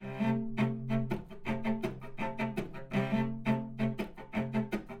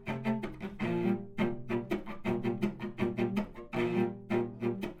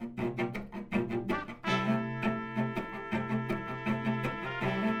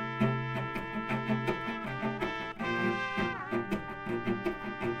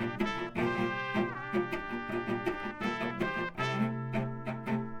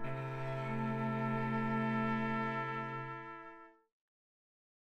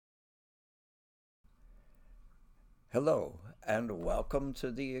Hello, and welcome to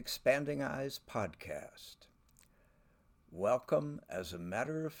the Expanding Eyes podcast. Welcome, as a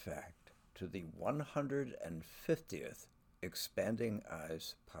matter of fact, to the 150th Expanding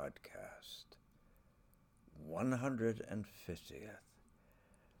Eyes podcast. 150th.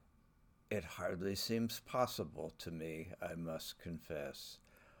 It hardly seems possible to me, I must confess.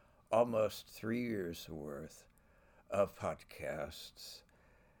 Almost 3 years worth of podcasts,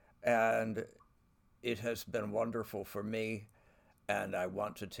 and it has been wonderful for me, and I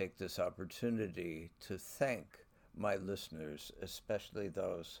want to take this opportunity to thank my listeners, especially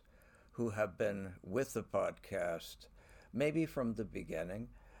those who have been with the podcast, maybe from the beginning,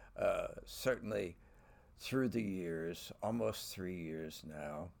 certainly through the years, almost 3 years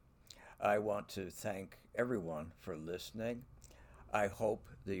now. I want to thank everyone for listening. I hope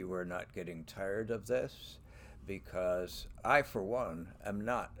that you are not getting tired of this, because I, for one, am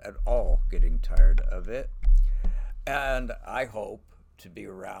not at all getting tired of it. And I hope to be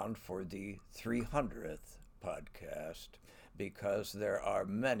around for the 300th podcast, because there are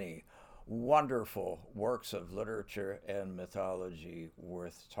many wonderful works of literature and mythology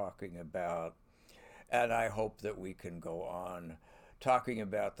worth talking about. And I hope that we can go on talking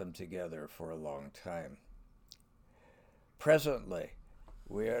about them together for a long time. Presently,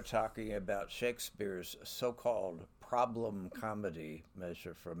 we are talking about Shakespeare's so-called problem comedy,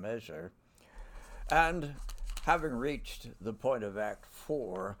 Measure for Measure. And having reached the point of Act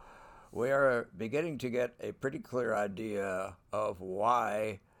 4, we are beginning to get a pretty clear idea of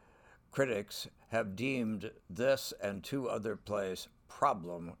why critics have deemed this and two other plays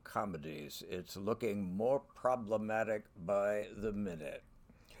problem comedies. It's looking more problematic by the minute.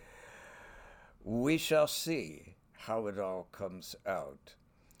 We shall see how it all comes out.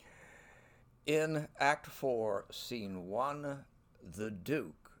 In Act 4, Scene 1, the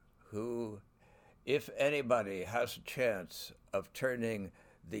Duke, who, if anybody has a chance of turning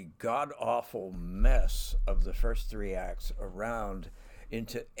the god-awful mess of the first three acts around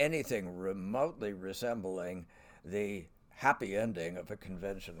into anything remotely resembling the happy ending of a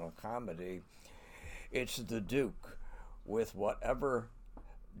conventional comedy, it's the Duke with whatever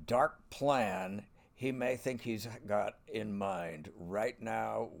dark plan he may think he's got in mind. Right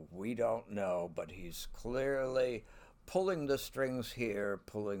now, we don't know, but he's clearly pulling the strings here,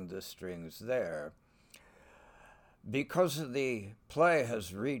 pulling the strings there. Because the play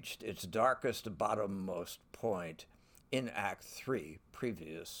has reached its darkest, bottommost point in Act 3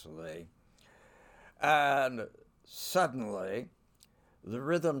 previously, and suddenly the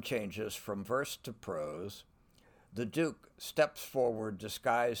rhythm changes from verse to prose. The Duke steps forward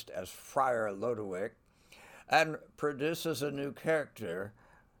disguised as Friar and produces a new character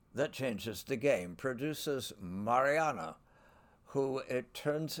that changes the game, produces Mariana, who it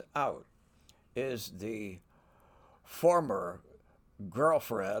turns out is the former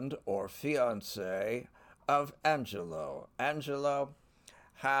girlfriend or fiancée of Angelo. Angelo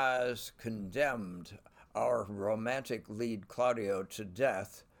has condemned our romantic lead Claudio to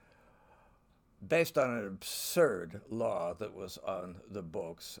death based on an absurd law that was on the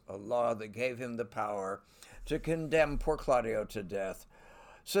books, a law that gave him the power to condemn poor Claudio to death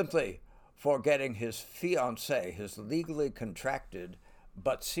simply for getting his fiancée, his legally contracted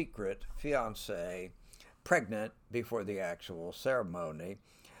but secret fiancée, pregnant before the actual ceremony.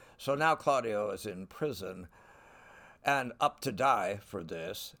 So now Claudio is in prison and up to die for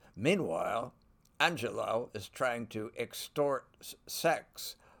this. Meanwhile, Angelo is trying to extort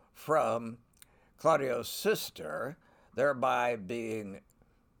sex from Claudio's sister, thereby being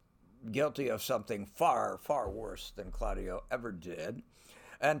guilty of something far, far worse than Claudio ever did.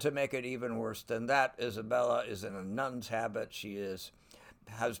 And to make it even worse than that, Isabella is in a nun's habit. She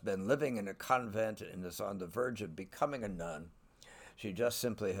has been living in a convent and is on the verge of becoming a nun. She just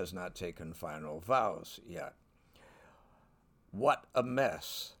simply has not taken final vows yet. What a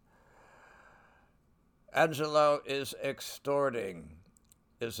mess. Angelo is extorting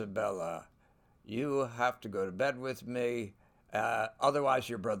Isabella. You have to go to bed with me, otherwise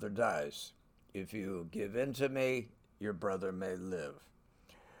your brother dies. If you give in to me, your brother may live.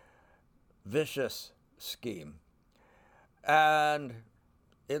 Vicious scheme. And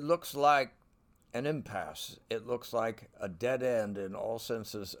it looks like an impasse. It looks like a dead end in all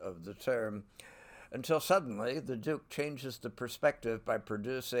senses of the term, until suddenly the Duke changes the perspective by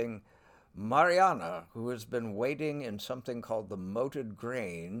producing Mariana, who has been waiting in something called the Moated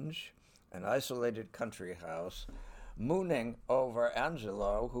Grange, an isolated country house, mooning over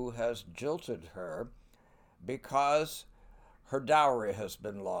Angelo, who has jilted her because her dowry has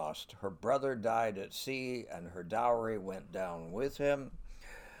been lost. Her brother died at sea, and her dowry went down with him.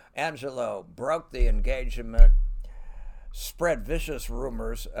 Angelo broke the engagement, spread vicious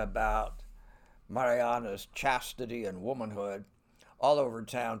rumors about Mariana's chastity and womanhood all over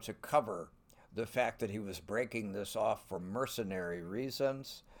town to cover the fact that he was breaking this off for mercenary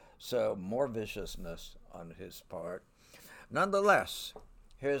reasons, so more viciousness on his part. Nonetheless,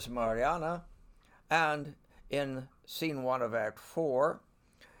 here's Mariana, and in scene 1 of Act 4,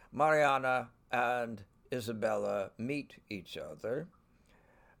 Mariana and Isabella meet each other,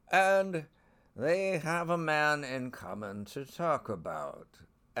 and they have a man in common to talk about,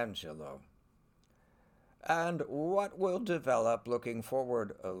 Angelo. And what will develop, looking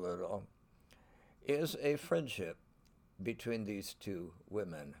forward a little, is a friendship between these two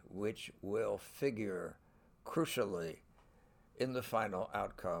women, which will figure crucially in the final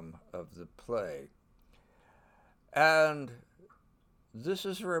outcome of the play. And this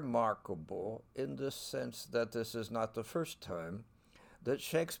is remarkable in the sense that this is not the first time that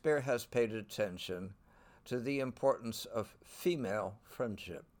Shakespeare has paid attention to the importance of female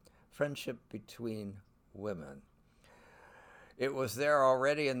friendship, friendship between women. It was there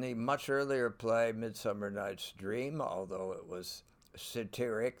already in the much earlier play, Midsummer Night's Dream, although it was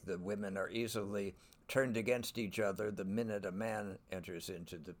satiric. The women are easily turned against each other the minute a man enters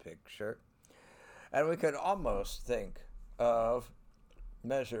into the picture. And we could almost think of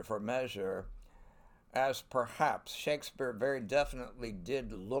Measure for Measure as perhaps Shakespeare very definitely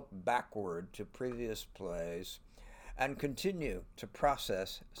did look backward to previous plays and continue to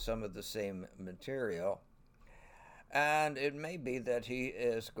process some of the same material. And it may be that he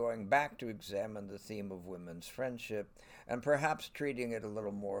is going back to examine the theme of women's friendship and perhaps treating it a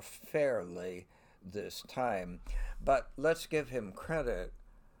little more fairly this time. But let's give him credit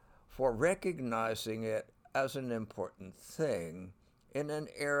for recognizing it as an important thing in an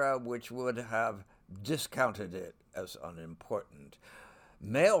era which would have discounted it as unimportant.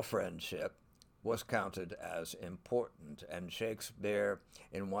 Male friendship was counted as important, and Shakespeare,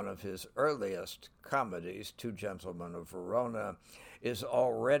 in one of his earliest comedies, Two Gentlemen of Verona, is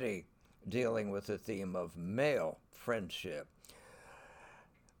already dealing with the theme of male friendship.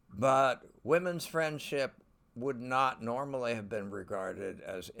 But women's friendship would not normally have been regarded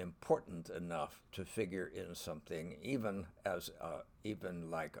as important enough to figure in something, even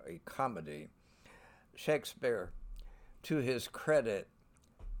like a comedy. Shakespeare, to his credit,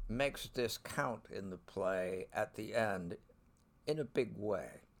 makes this count in the play at the end in a big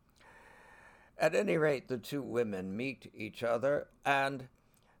way. At any rate, the two women meet each other, and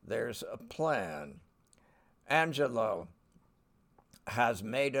there's a plan. Angelo has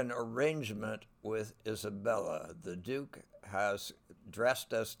made an arrangement with Isabella. The Duke has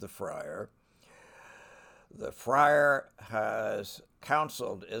dressed as the Friar. The Friar has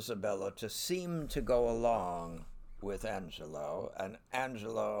counseled Isabella to seem to go along with Angelo, and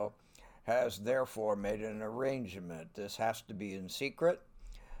Angelo has therefore made an arrangement. This has to be in secret,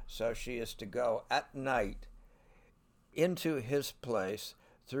 so she is to go at night into his place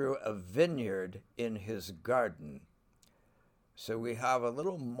through a vineyard in his garden. So we have a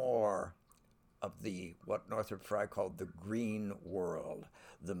little more of what Northrop Frye called the green world,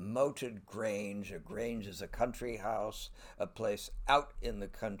 the moated grange. A grange is a country house, a place out in the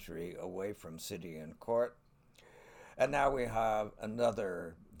country away from city and court. And now we have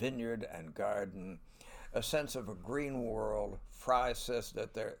another vineyard and garden, a sense of a green world. Frye says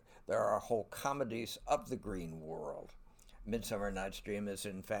that there are whole comedies of the green world. Midsummer Night's Dream is,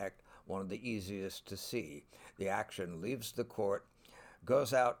 in fact, one of the easiest to see. The action leaves the court,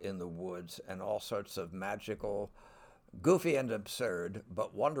 goes out in the woods, and all sorts of magical, goofy and absurd,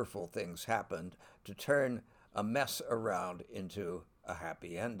 but wonderful things happened to turn a mess around into a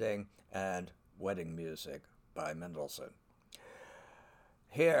happy ending and wedding music by Mendelssohn.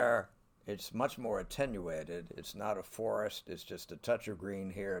 Here, it's much more attenuated. It's not a forest. It's just a touch of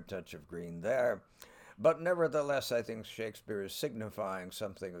green here, a touch of green there. But nevertheless, I think Shakespeare is signifying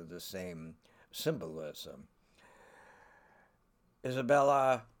something of the same symbolism.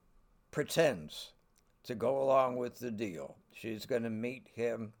 Isabella pretends to go along with the deal. She's going to meet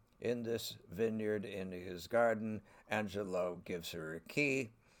him in this vineyard in his garden. Angelo gives her a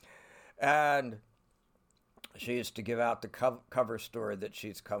key, and she is to give out the cover story that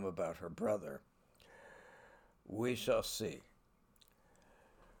she's come about her brother. We shall see.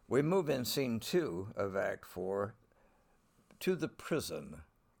 We move in scene 2 of Act 4 to the prison,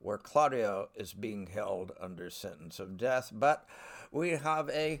 where Claudio is being held under sentence of death, but we have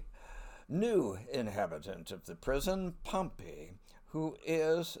a new inhabitant of the prison, Pompey, who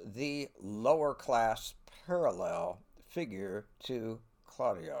is the lower class parallel figure to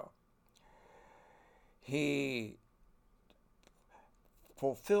Claudio. He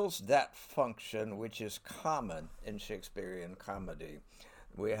fulfills that function which is common in Shakespearean comedy.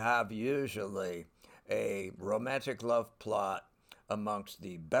 We have usually a romantic love plot amongst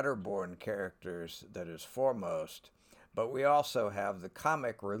the better-born characters that is foremost, but we also have the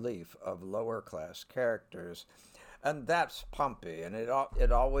comic relief of lower-class characters, and that's Pompey, and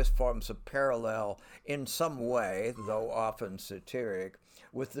it always forms a parallel in some way, though often satiric,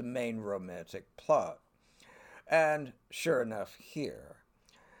 with the main romantic plot. And sure enough here,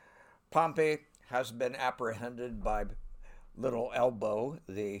 Pompey has been apprehended by Little Elbow,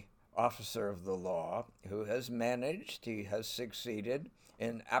 the officer of the law, who has he has succeeded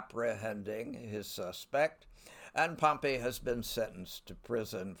in apprehending his suspect, and Pompey has been sentenced to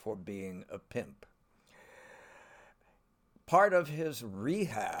prison for being a pimp. Part of his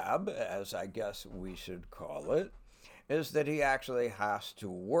rehab, as I guess we should call it, is that he actually has to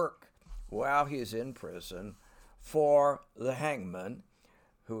work while he's in prison for the hangman,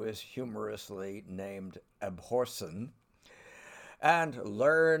 who is humorously named Abhorsen, and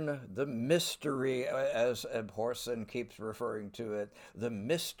learn the mystery, as Abhorsen keeps referring to it, the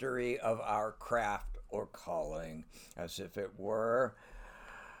mystery of our craft or calling, as if it were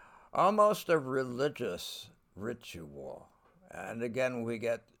almost a religious ritual. And again, we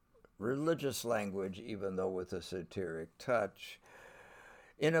get religious language, even though with a satiric touch,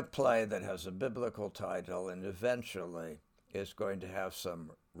 in a play that has a biblical title and eventually is going to have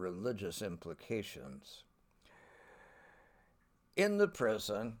some religious implications. In the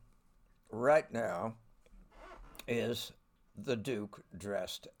prison, right now, is the Duke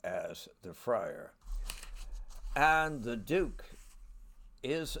dressed as the Friar. And the Duke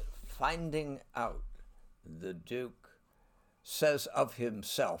is finding out. The Duke says of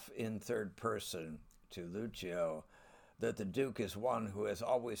himself in third person to Lucio that the Duke is one who has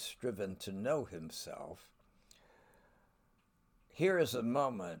always striven to know himself. Here is a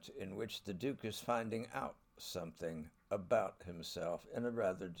moment in which the Duke is finding out something about himself in a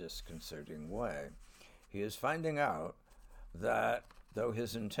rather disconcerting way. He is finding out that, though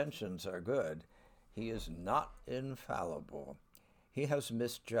his intentions are good, he is not infallible. He has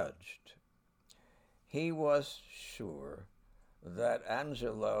misjudged. He was sure that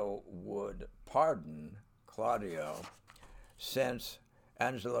Angelo would pardon Claudio, since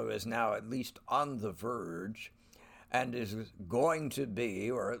Angelo is now at least on the verge and is going to be,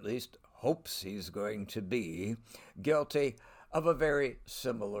 or at least hopes he's going to be, guilty of a very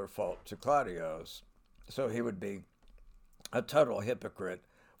similar fault to Claudio's. So he would be a total hypocrite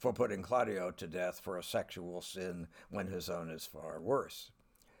for putting Claudio to death for a sexual sin when his own is far worse.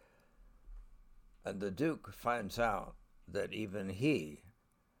 And the Duke finds out that even he,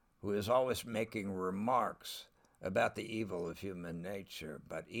 who is always making remarks about the evil of human nature,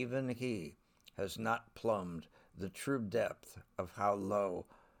 but even he has not plumbed the true depth of how low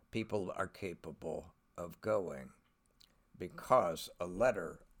people are capable of going, because a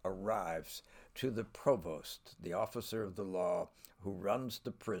letter arrives to the provost, the officer of the law who runs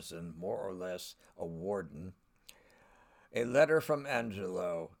the prison, more or less a warden, a letter from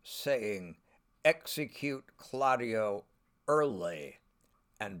Angelo saying, "Execute Claudio early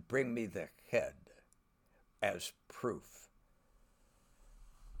and bring me the head as proof."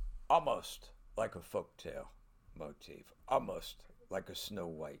 Almost like a folktale motif, almost like a Snow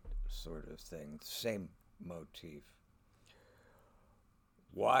White sort of thing, same motif.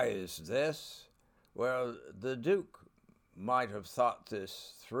 Why is this? Well, the Duke might have thought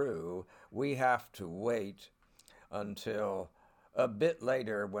this through. We have to wait until a bit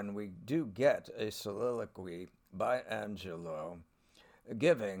later when we do get a soliloquy by Angelo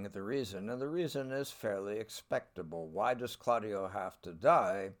giving the reason, and the reason is fairly expectable. Why does Claudio have to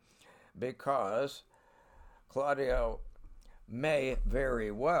die? Because Claudio may very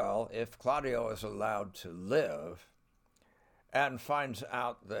well, if Claudio is allowed to live and finds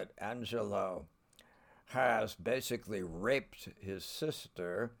out that Angelo has basically raped his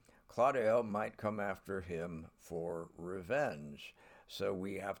sister, Claudio might come after him for revenge. So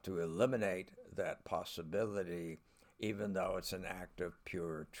we have to eliminate that possibility, even though it's an act of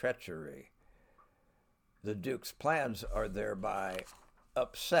pure treachery. The Duke's plans are thereby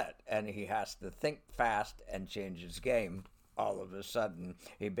upset, and he has to think fast and change his game all of a sudden.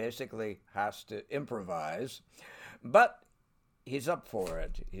 He basically has to improvise, but he's up for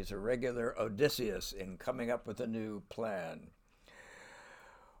it. He's a regular Odysseus in coming up with a new plan.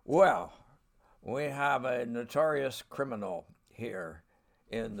 Well, we have a notorious criminal here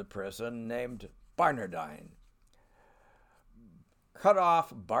in the prison named Barnardine. Cut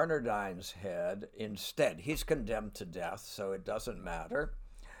off Barnardine's head instead. He's condemned to death, so it doesn't matter.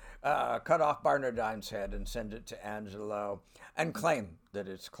 cut off Barnardine's head and send it to Angelo and claim that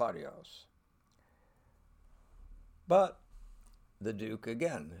it's Claudio's. But the Duke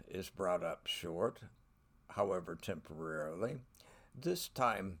again is brought up short, however temporarily, this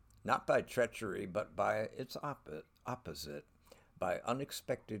time not by treachery, but by its opposite, by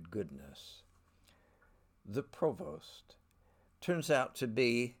unexpected goodness. The provost turns out to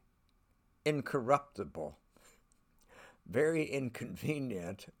be incorruptible. Very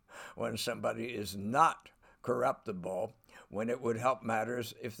inconvenient when somebody is not corruptible, when it would help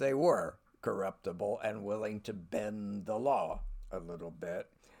matters if they were corruptible and willing to bend the law a little bit.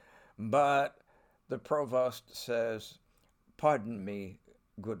 But the provost says, "Pardon me,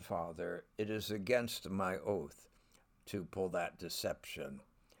 good father, it is against my oath to pull that deception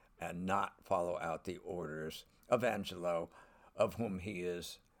and not follow out the orders of Angelo, of whom he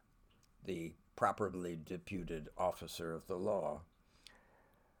is the properly deputed officer of the law."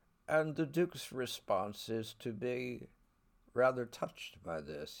 And the Duke's response is to be rather touched by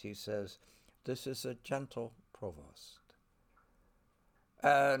this. He says, "This is a gentle provost."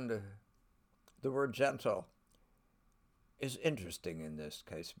 And the word gentle is interesting in this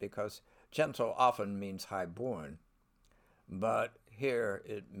case because gentle often means high-born, but here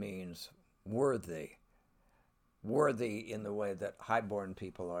it means worthy. Worthy in the way that high-born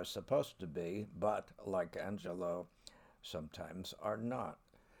people are supposed to be, but like Angelo, sometimes are not.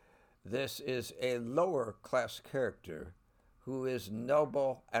 This is a lower-class character who is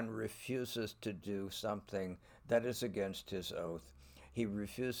noble and refuses to do something that is against his oath. He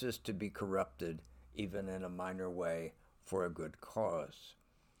refuses to be corrupted, even in a minor way, for a good cause.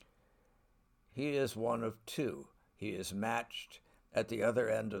 He is one of two. He is matched at the other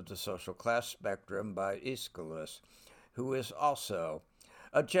end of the social class spectrum by Aeschylus, who is also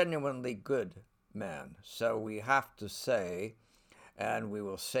a genuinely good man. So we have to say, and we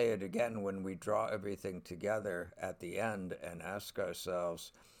will say it again when we draw everything together at the end and ask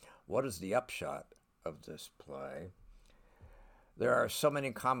ourselves, what is the upshot of this play? There are so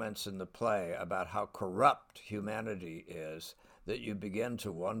many comments in the play about how corrupt humanity is that you begin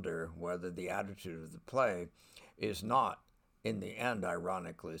to wonder whether the attitude of the play is not, in the end,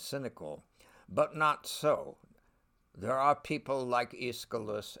 ironically cynical. But not so. There are people like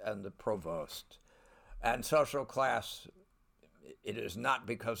Aeschylus and the provost. And social class, it is not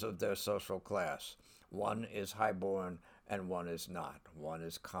because of their social class. One is highborn and one is not. One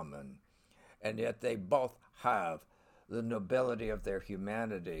is common. And yet they both have the nobility of their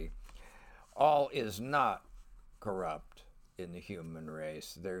humanity. All is not corrupt in the human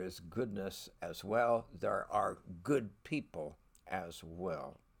race. There is goodness as well. There are good people as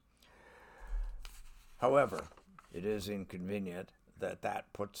well. However, it is inconvenient that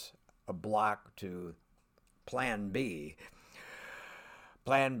that puts a block to Plan B.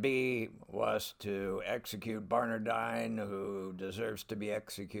 Plan B was to execute Barnardine, who deserves to be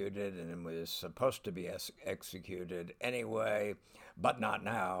executed and was supposed to be executed anyway, but not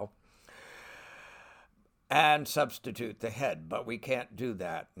now, and substitute the head. But we can't do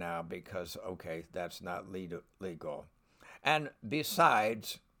that now because, okay, that's not legal. And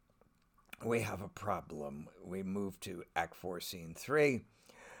besides, we have a problem. We move to Act 4, Scene 3.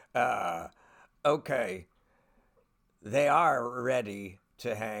 Okay, they are ready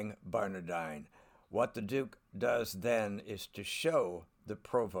to hang Barnardine. What the Duke does then is to show the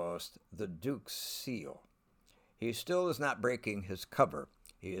provost the Duke's seal. He still is not breaking his cover.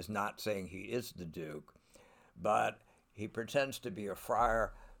 He is not saying he is the Duke, but he pretends to be a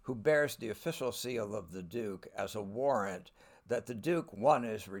friar who bears the official seal of the Duke as a warrant that the Duke, one,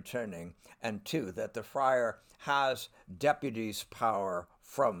 is returning, and two, that the friar has deputy's power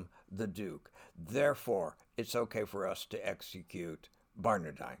from the Duke. Therefore, it's okay for us to execute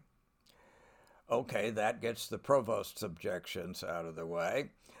Barnardine. Okay, that gets the provost's objections out of the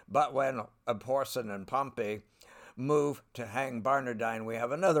way. But when Porson and Pompey move to hang Barnardine, we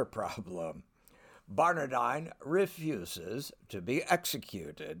have another problem. Barnardine refuses to be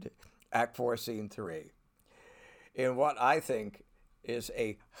executed. Act 4, Scene 3. In what I think is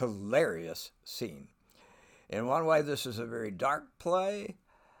a hilarious scene. In one way, this is a very dark play,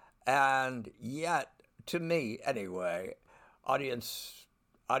 and yet, to me anyway,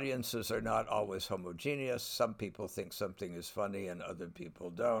 audiences are not always homogeneous. Some people think something is funny and other people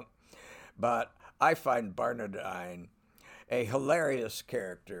don't. But I find Barnardine a hilarious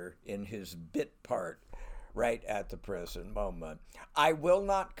character in his bit part right at the present moment. I will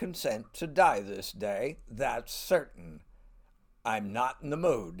not consent to die this day, that's certain. I'm not in the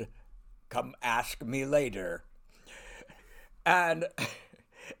mood. Come ask me later. And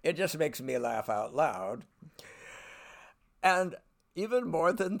it just makes me laugh out loud. And even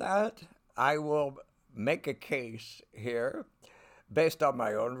more than that, I will make a case here based on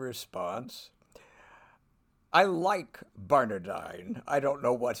my own response. I like Barnardine. I don't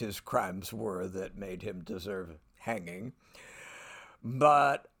know what his crimes were that made him deserve hanging,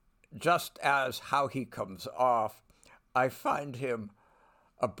 but just as how he comes off, I find him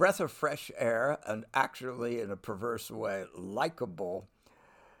a breath of fresh air and actually, in a perverse way, likable,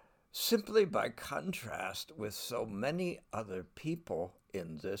 simply by contrast with so many other people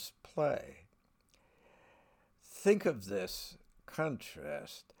in this play. Think of this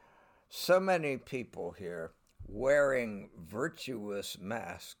contrast. So many people here wearing virtuous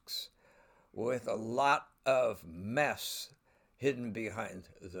masks with a lot of mess hidden behind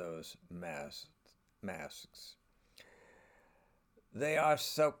those masks. They are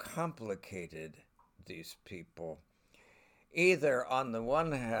so complicated, these people. Either, on the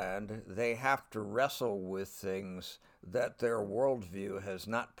one hand, they have to wrestle with things that their worldview has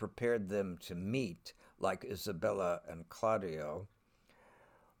not prepared them to meet, like Isabella and Claudio,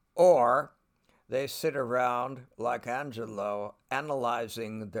 or they sit around, like Angelo,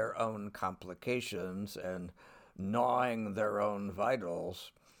 analyzing their own complications and gnawing their own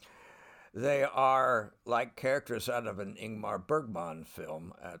vitals. They are like characters out of an Ingmar Bergman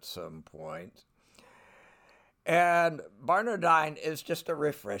film at some point. And Barnardine is just a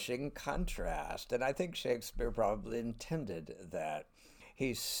refreshing contrast, and I think Shakespeare probably intended that.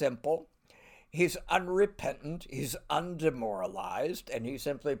 He's simple, he's unrepentant, he's undemoralized, and he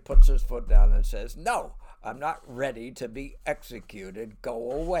simply puts his foot down and says, "No, I'm not ready to be executed,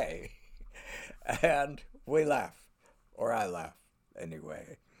 go away." And we laugh, or I laugh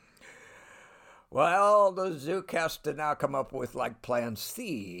anyway. Well, the Zook has to now come up with like plan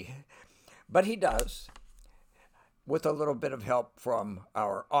C, but he does, with a little bit of help from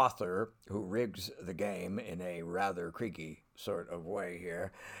our author, who rigs the game in a rather creaky sort of way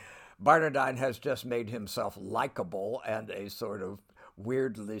here. Barnardine has just made himself likable and a sort of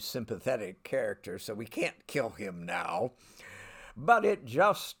weirdly sympathetic character, so we can't kill him now. But it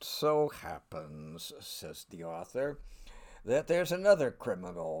just so happens, says the author, that there's another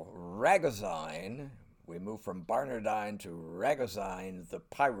criminal, Ragozine. We move from Barnardine to Ragozine, the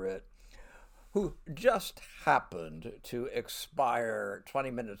pirate, who just happened to expire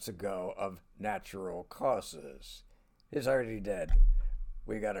 20 minutes ago of natural causes. He's already dead.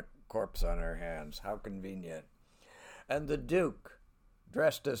 We got a corpse on our hands. How convenient. And the Duke,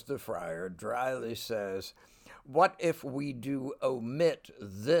 dressed as the friar, dryly says, "What if we do omit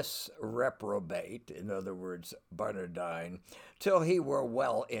this reprobate," in other words, Barnardine, "till he were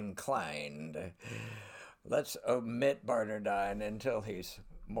well inclined?" Let's omit Barnardine until he's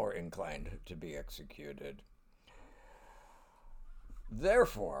more inclined to be executed.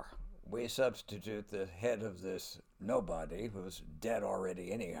 Therefore, we substitute the head of this nobody, who's dead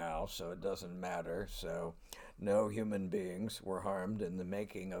already anyhow, so it doesn't matter, so no human beings were harmed in the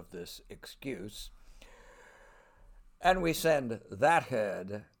making of this excuse. And we send that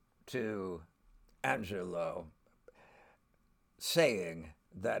head to Angelo, saying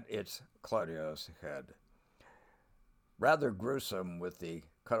that it's Claudio's head. Rather gruesome with the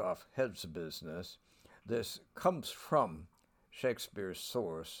cut-off heads business. This comes from Shakespeare's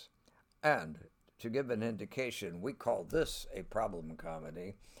source, and to give an indication, we call this a problem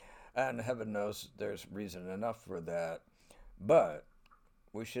comedy, and heaven knows there's reason enough for that. But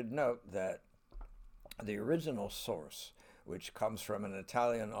we should note that the original source, which comes from an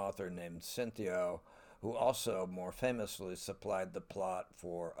Italian author named Cinthio, who also more famously supplied the plot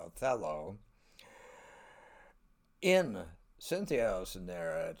for Othello, in Cinthio's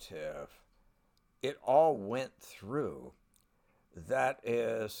narrative, it all went through. That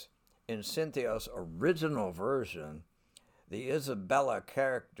is, in Cinthio's original version, the Isabella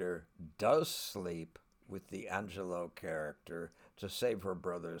character does sleep with the Angelo character to save her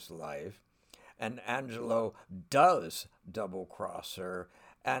brother's life, and Angelo does double-cross her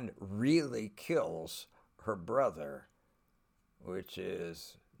and really kills her brother, which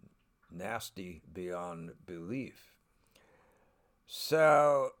is nasty beyond belief.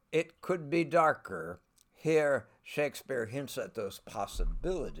 So it could be darker. Here, Shakespeare hints at those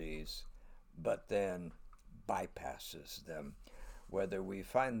possibilities, but then bypasses them. Whether we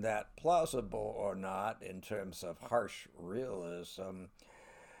find that plausible or not in terms of harsh realism,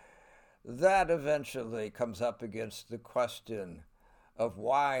 that eventually comes up against the question of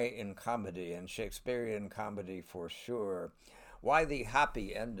why in comedy, and Shakespearean comedy for sure, why the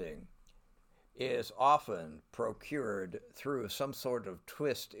happy ending is often procured through some sort of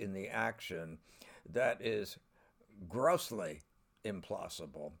twist in the action that is grossly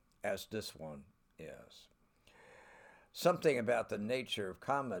implausible, as this one is. something about the nature of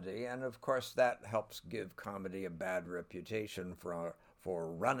comedy, and of course that helps give comedy a bad reputation for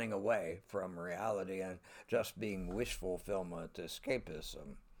running away from reality and just being wish fulfillment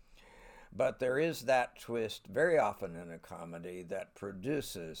escapism. But there is that twist very often in a comedy that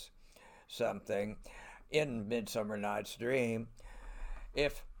produces something. In Midsummer Night's Dream,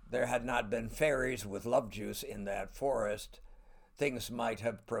 if there had not been fairies with love juice in that forest, things might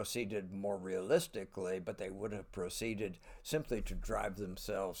have proceeded more realistically, but they would have proceeded simply to drive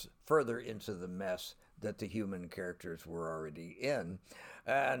themselves further into the mess that the human characters were already in.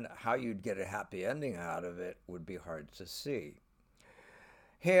 And how you'd get a happy ending out of it would be hard to see.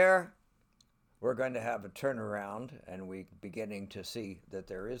 Here, we're going to have a turnaround, and we're beginning to see that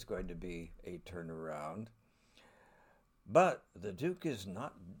there is going to be a turnaround. But the Duke is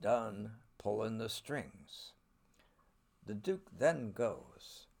not done pulling the strings. The Duke then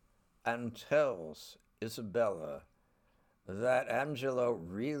goes and tells Isabella that Angelo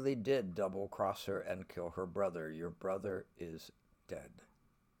really did double-cross her and kill her brother. Your brother is dead.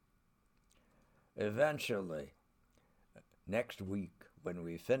 Eventually, next week when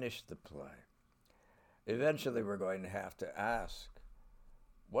we finish the play, eventually we're going to have to ask,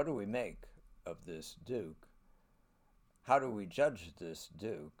 what do we make of this Duke? How do we judge this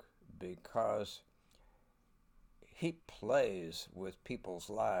Duke? Because he plays with people's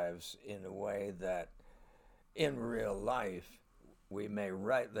lives in a way that in real life we may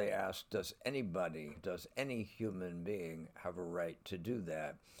rightly ask, does any human being have a right to do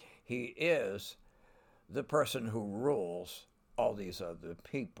that? He is the person who rules all these other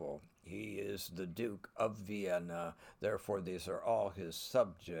people. He is the Duke of Vienna, therefore these are all his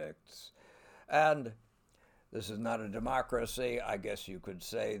subjects. And this is not a democracy. I guess you could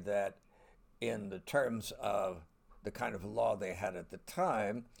say that in the terms of the kind of law they had at the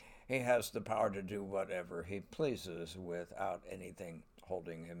time, he has the power to do whatever he pleases without anything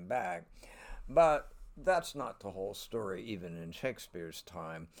holding him back. But that's not the whole story, even in Shakespeare's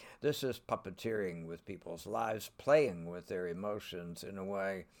time. This is puppeteering with people's lives, playing with their emotions in a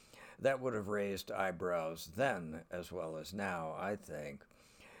way that would have raised eyebrows then as well as now, I think.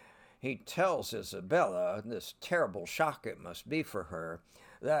 He tells Isabella, this terrible shock it must be for her,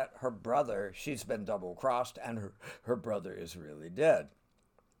 that her brother, she's been double-crossed, and her brother is really dead.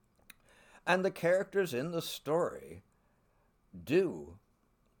 And the characters in the story do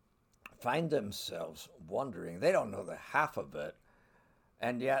find themselves wondering. They don't know the half of it,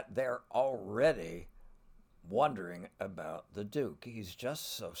 and yet they're already wondering about the Duke. He's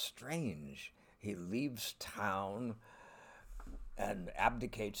just so strange. He leaves town and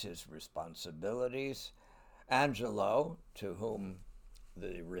abdicates his responsibilities. Angelo, to whom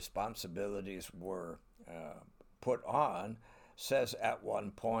the responsibilities were put on, says at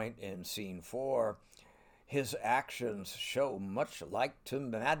one point in scene 4, his actions show much like to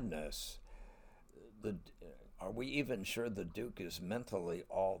madness. Are we even sure the Duke is mentally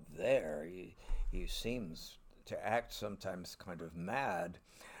all there? He seems to act sometimes kind of mad.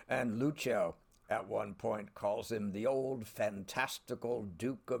 And Lucio, at one point, calls him the old fantastical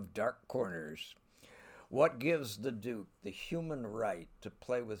Duke of Dark Corners. What gives the Duke the human right to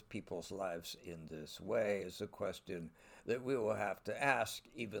play with people's lives in this way is a question that we will have to ask,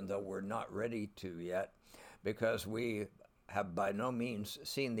 even though we're not ready to yet, because we have by no means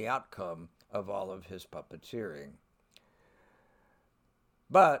seen the outcome of all of his puppeteering.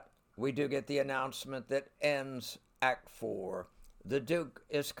 But we do get the announcement that ends Act 4. The Duke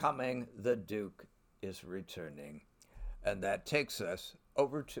is coming, the Duke is returning. And that takes us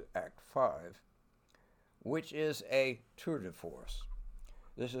over to Act 5, which is a tour de force.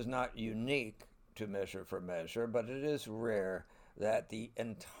 This is not unique to Measure for Measure, but it is rare that the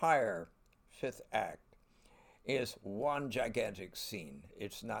entire fifth act is one gigantic scene.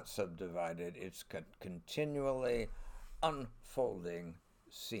 It's not subdivided. It's a continually unfolding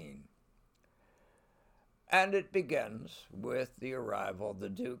scene. And it begins with the arrival. The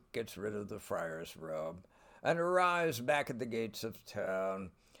Duke gets rid of the friar's robe and arrives back at the gates of town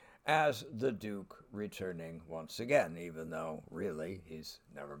as the Duke returning once again, even though really he's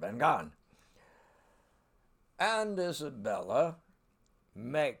never been gone. And Isabella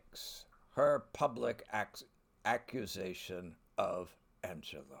makes her public accusation of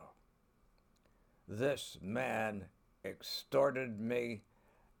Angelo. This man extorted me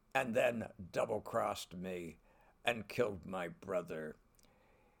and then double-crossed me and killed my brother,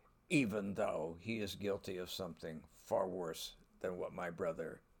 even though he is guilty of something far worse than what my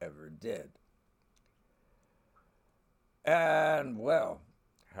brother ever did. And, well,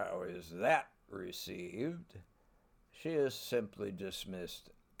 how is that received? She is simply dismissed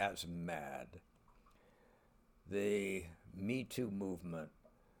as mad. the Me Too movement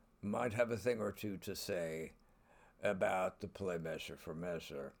might have a thing or two to say about the play Measure for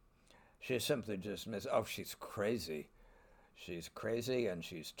Measure. She simply dismissed, oh, she's crazy. She's crazy and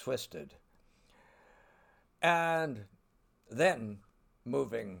she's twisted. And then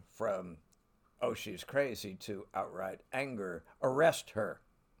moving from, oh, she's crazy, to outright anger, arrest her.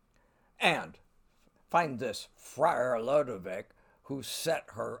 And find this Friar Lodovick who set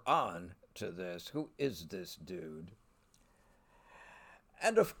her on to this. Who is this dude?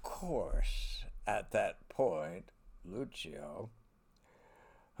 And of course, at that point, Lucio,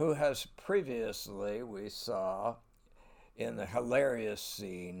 who has previously, we saw in the hilarious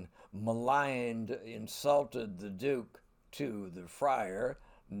scene, maligned, insulted the Duke to the friar,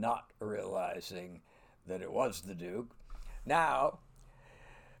 not realizing that it was the Duke. Now,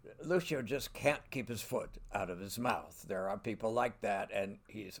 Lucio just can't keep his foot out of his mouth. There are people like that, and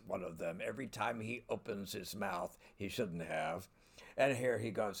he's one of them. Every time he opens his mouth, he shouldn't have. And here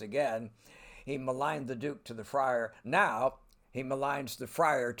he goes again. He maligned the Duke to the friar. Now he maligns the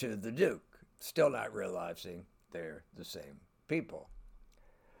friar to the Duke, still not realizing they're the same people.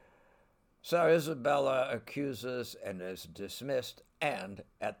 So Isabella accuses and is dismissed, and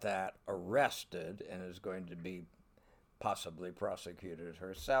at that arrested, and is going to be possibly prosecuted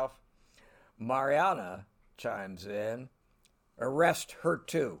herself. Mariana chimes in, arrest her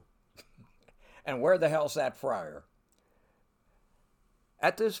too. And where the hell's that friar?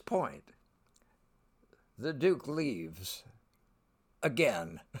 At this point, the Duke leaves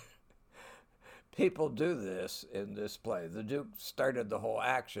again. People do this in this play. The Duke started the whole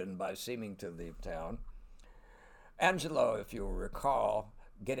action by seeming to leave town. Angelo, if you'll recall,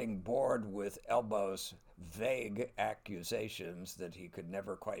 getting bored with Elbow's vague accusations that he could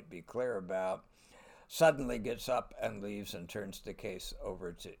never quite be clear about, suddenly gets up and leaves and turns the case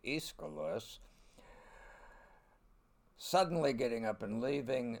over to Aeschylus. Suddenly getting up and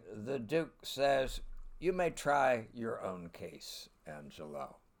leaving, the Duke says, you may try your own case,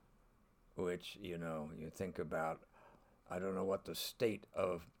 Angelo. Which, you think about, I don't know what the state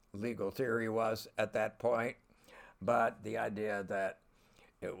of legal theory was at that point, but the idea that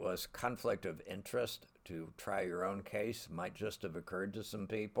it was conflict of interest to try your own case might just have occurred to some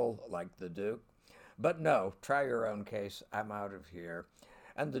people like the Duke. But no, try your own case, I'm out of here.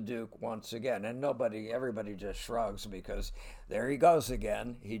 And the Duke once again, and everybody just shrugs because there he goes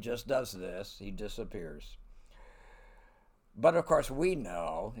again. He just does this, he disappears. But of course we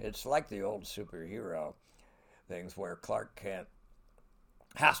know, it's like the old superhero things where Clark Kent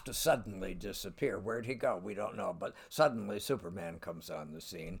has to suddenly disappear. Where'd he go? We don't know, but suddenly Superman comes on the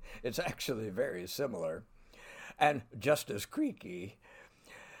scene. It's actually very similar. And just as creaky,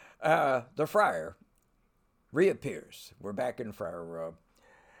 the friar reappears. We're back in Friar Row.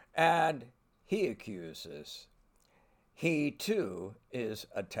 And he accuses. He too is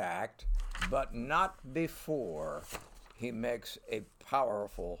attacked, but not before he makes a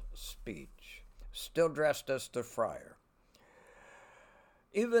powerful speech, still dressed as the friar.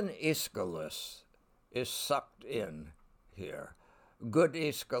 Even Aeschylus is sucked in here. Good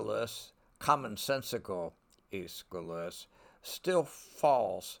Aeschylus, commonsensical Aeschylus, still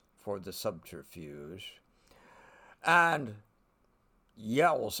falls for the subterfuge and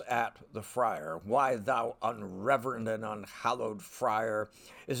yells at the friar, why, thou unreverend and unhallowed friar,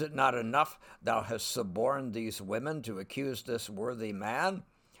 is it not enough thou hast suborned these women to accuse this worthy man?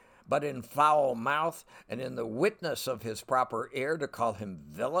 But in foul mouth and in the witness of his proper ear to call him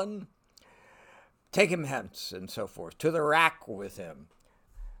villain? Take him hence, and so forth, to the rack with him.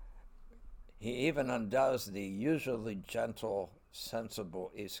 He even undoes the usually gentle,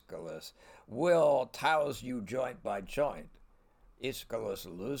 sensible Aeschylus. Will touse you joint by joint. Aeschylus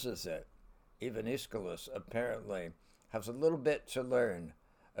loses it. Even Aeschylus apparently has a little bit to learn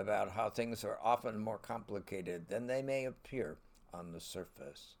about how things are often more complicated than they may appear on the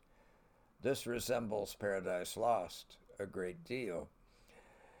surface. This resembles Paradise Lost a great deal.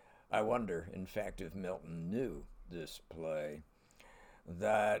 I wonder, in fact, if Milton knew this play,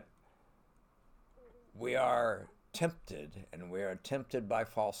 that we are tempted, and we are tempted by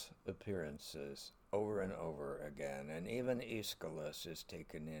false appearances over and over again, and even Aeschylus is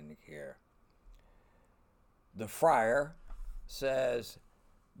taken in here. The friar says,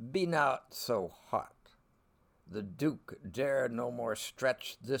 be not so hot. The Duke dare no more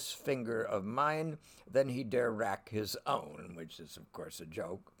stretch this finger of mine than he dare rack his own, which is, of course, a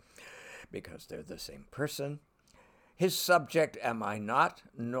joke, because they're the same person. His subject am I not,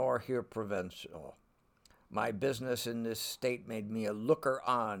 nor here provincial. My business in this state made me a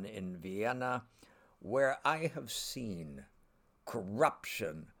looker-on in Vienna, where I have seen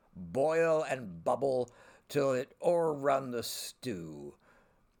corruption boil and bubble till it o'errun the stew.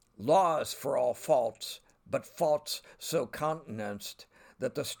 Laws for all faults, but faults so countenanced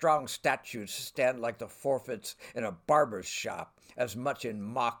that the strong statutes stand like the forfeits in a barber's shop, as much in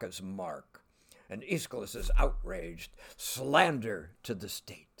mock as mark. And Aeschylus is outraged, slander to the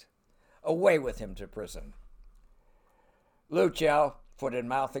state. Away with him to prison. Lucio, foot in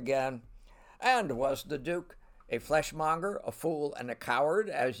mouth again. And was the Duke a fleshmonger, a fool, and a coward,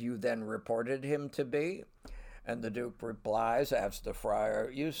 as you then reported him to be? And the Duke replies, as the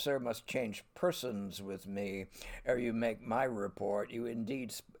friar, you, sir, must change persons with me, ere you make my report. You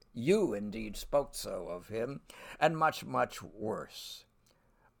indeed spoke so of him, and much, much worse.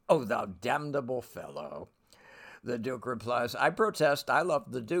 O thou damnable fellow! The Duke replies, I protest I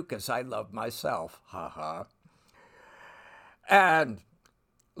love the Duke as I love myself. Ha ha. And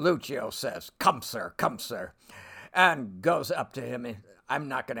Lucio says, come, sir, and goes up to him. I'm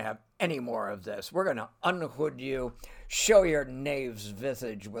not going to have any more of this. We're going to unhood you, show your knave's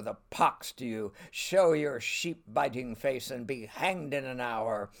visage with a pox to you, show your sheep-biting face, and be hanged in an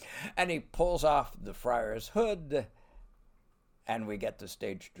hour. And he pulls off the friar's hood, and we get the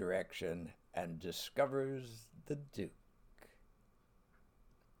stage direction, and discovers the Duke.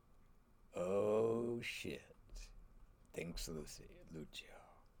 Oh, shit, thinks Lucio.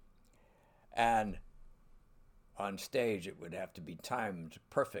 And on stage, it would have to be timed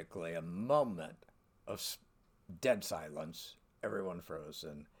perfectly, a moment of dead silence, everyone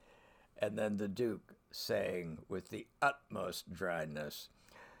frozen, and then the Duke saying with the utmost dryness,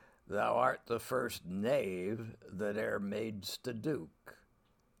 thou art the first knave that e'er madest a duke.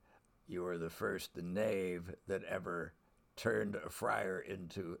 You are the first knave that ever turned a friar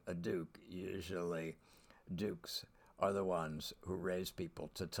into a duke. Usually, dukes are the ones who raise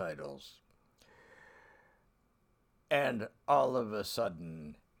people to titles. And all of a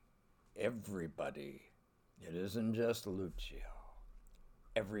sudden, everybody, it isn't just Lucio,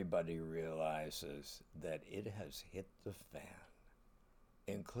 everybody realizes that it has hit the fan,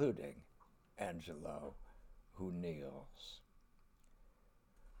 including Angelo, who kneels.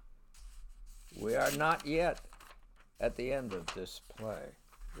 We are not yet at the end of this play.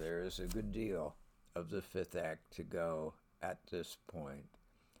 There is a good deal of the fifth act to go at this point,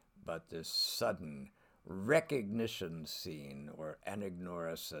 but this sudden recognition scene, or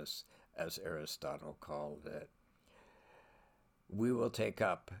anagnorisis, as Aristotle called it, we will take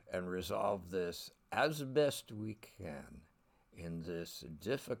up and resolve this as best we can in this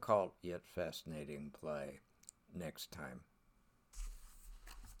difficult yet fascinating play next time.